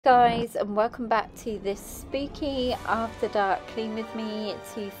Guys, and welcome back to this spooky after dark clean with me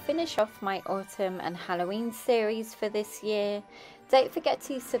to finish off my autumn and Halloween series for this year. Don't forget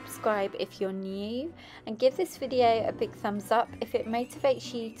to subscribe if you're new and give this video a big thumbs up if it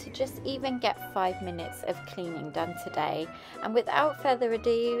motivates you to just even get 5 minutes of cleaning done today. And without further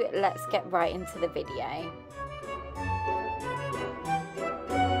ado, let's get right into the video.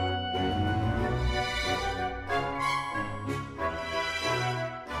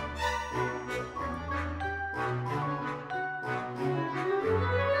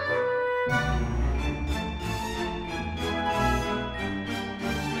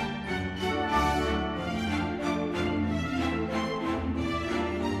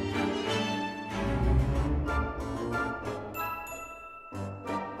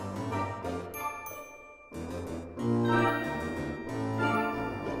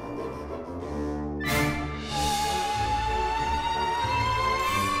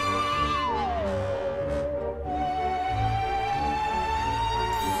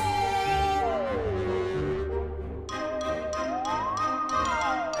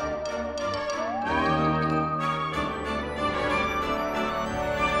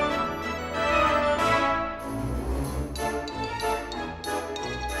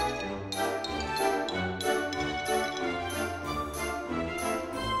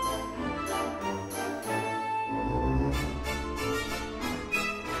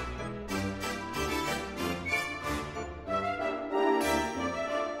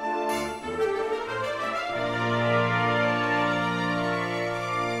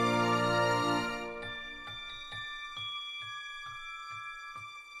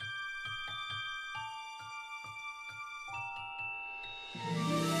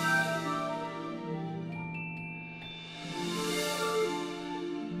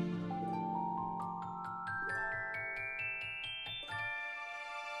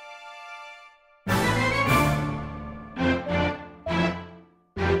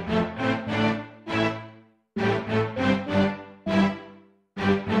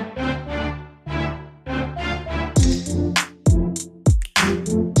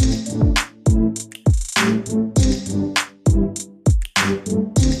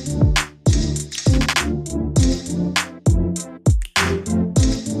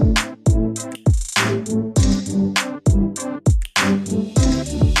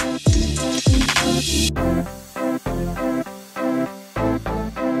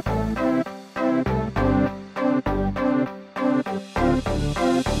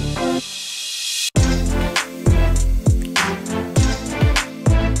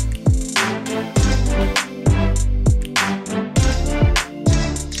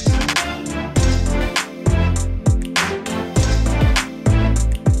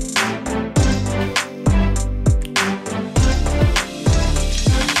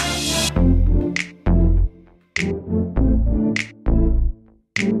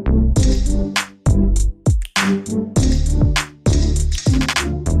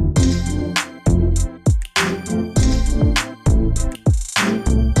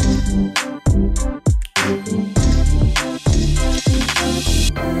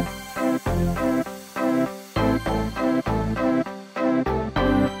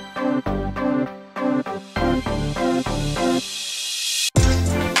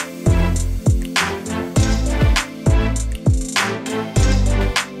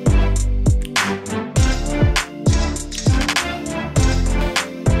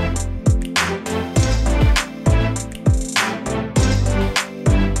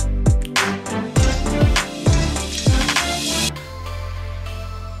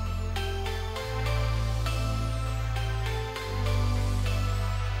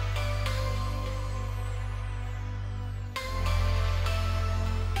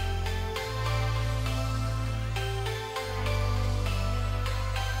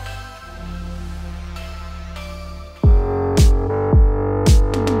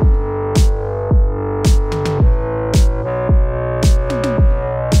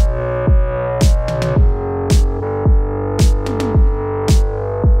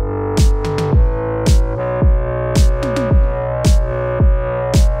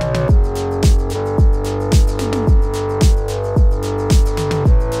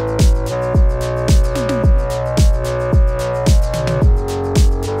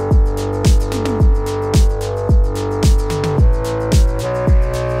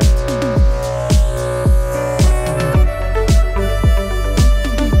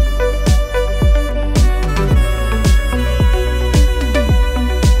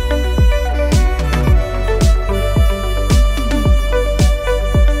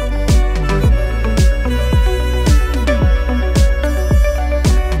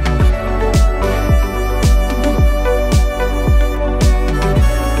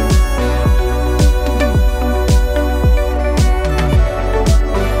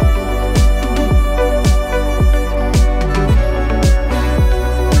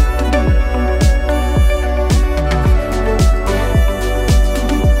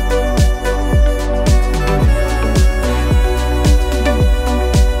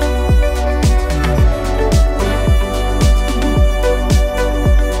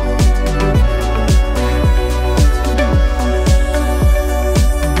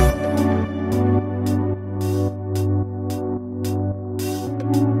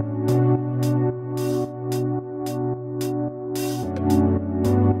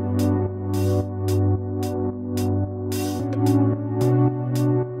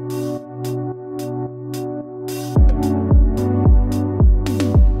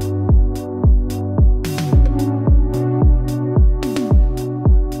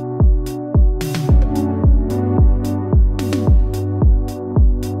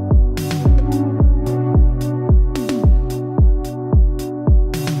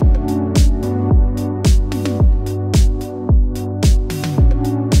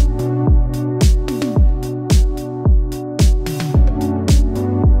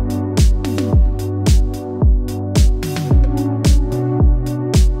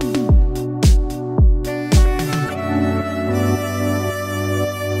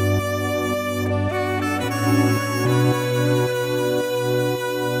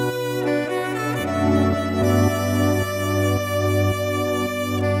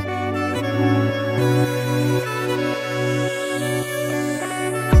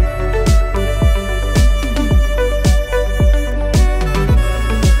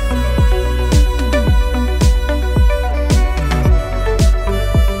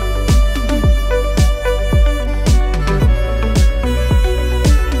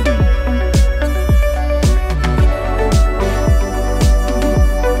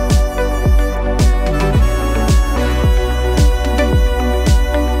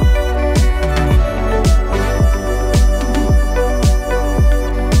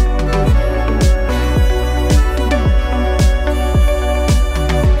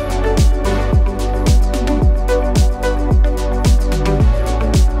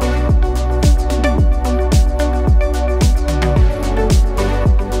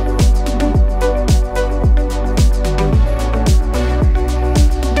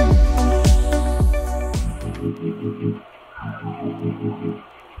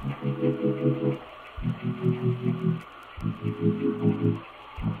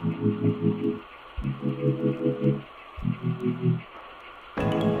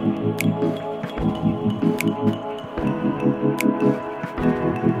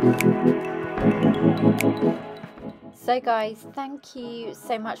 So guys, thank you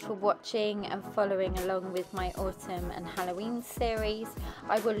so much for watching and following along with my autumn and Halloween series.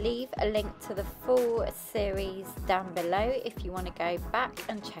 I will leave a link to the full series down below if you want to go back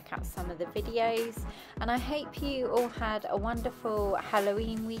and check out some of the videos. And I hope you all had a wonderful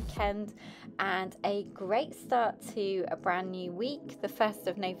Halloween weekend and a great start to a brand new week, the 1st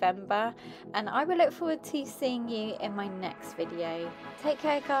of November. And I will look forward to seeing you in my next video. Take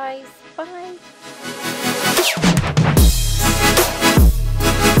care guys, bye!